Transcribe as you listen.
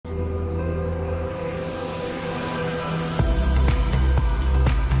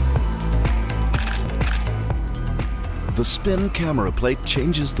The Spinn camera plate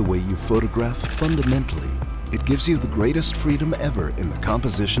changes the way you photograph fundamentally. It gives you the greatest freedom ever in the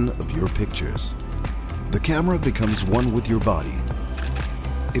composition of your pictures. The camera becomes one with your body.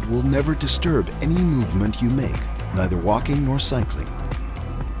 It will never disturb any movement you make, neither walking nor cycling.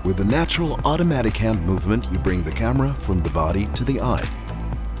 With the natural automatic hand movement, you bring the camera from the body to the eye,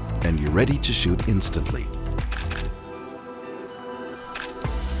 and you're ready to shoot instantly.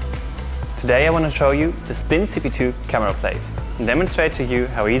 Today I want to show you the Spinn Cp.02 camera plate and demonstrate to you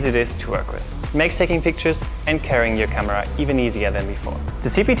how easy it is to work with. It makes taking pictures and carrying your camera even easier than before. The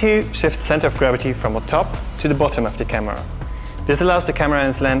Cp.02 shifts center of gravity from the top to the bottom of the camera. This allows the camera and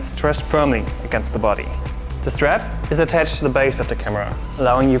its lens to rest firmly against the body. The strap is attached to the base of the camera,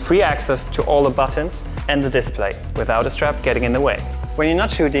 allowing you free access to all the buttons and the display without a strap getting in the way. When you're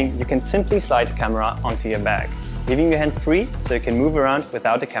not shooting, you can simply slide the camera onto your bag, leaving your hands free so you can move around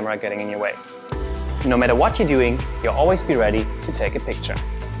without the camera getting in your way. No matter what you're doing, you'll always be ready to take a picture.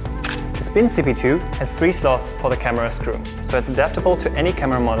 The Spinn Cp.02 has 3 slots for the camera screw, so it's adaptable to any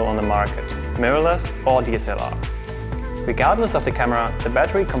camera model on the market, mirrorless or DSLR. Regardless of the camera, the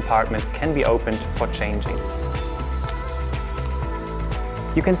battery compartment can be opened for changing.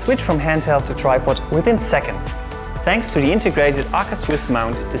 You can switch from handheld to tripod within seconds. Thanks to the integrated Arca Swiss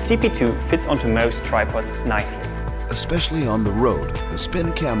mount, the Cp.02 fits onto most tripods nicely. Especially on the road, the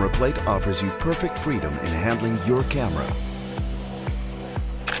Spinn camera plate offers you perfect freedom in handling your camera.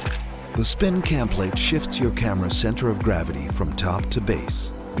 The Spinn cam plate shifts your camera's center of gravity from top to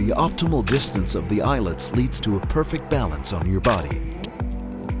base. The optimal distance of the eyelets leads to a perfect balance on your body.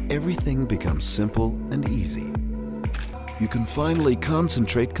 Everything becomes simple and easy. You can finally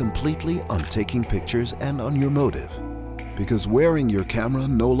concentrate completely on taking pictures and on your motive. Because wearing your camera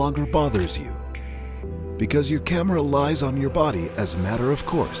no longer bothers you. Because your camera lies on your body as a matter of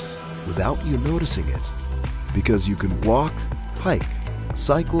course, without you noticing it. Because you can walk, hike,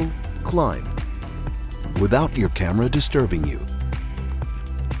 cycle, climb, without your camera disturbing you.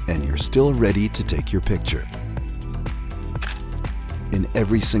 And you're still ready to take your picture. In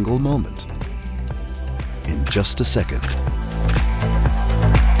every single moment. In just a second.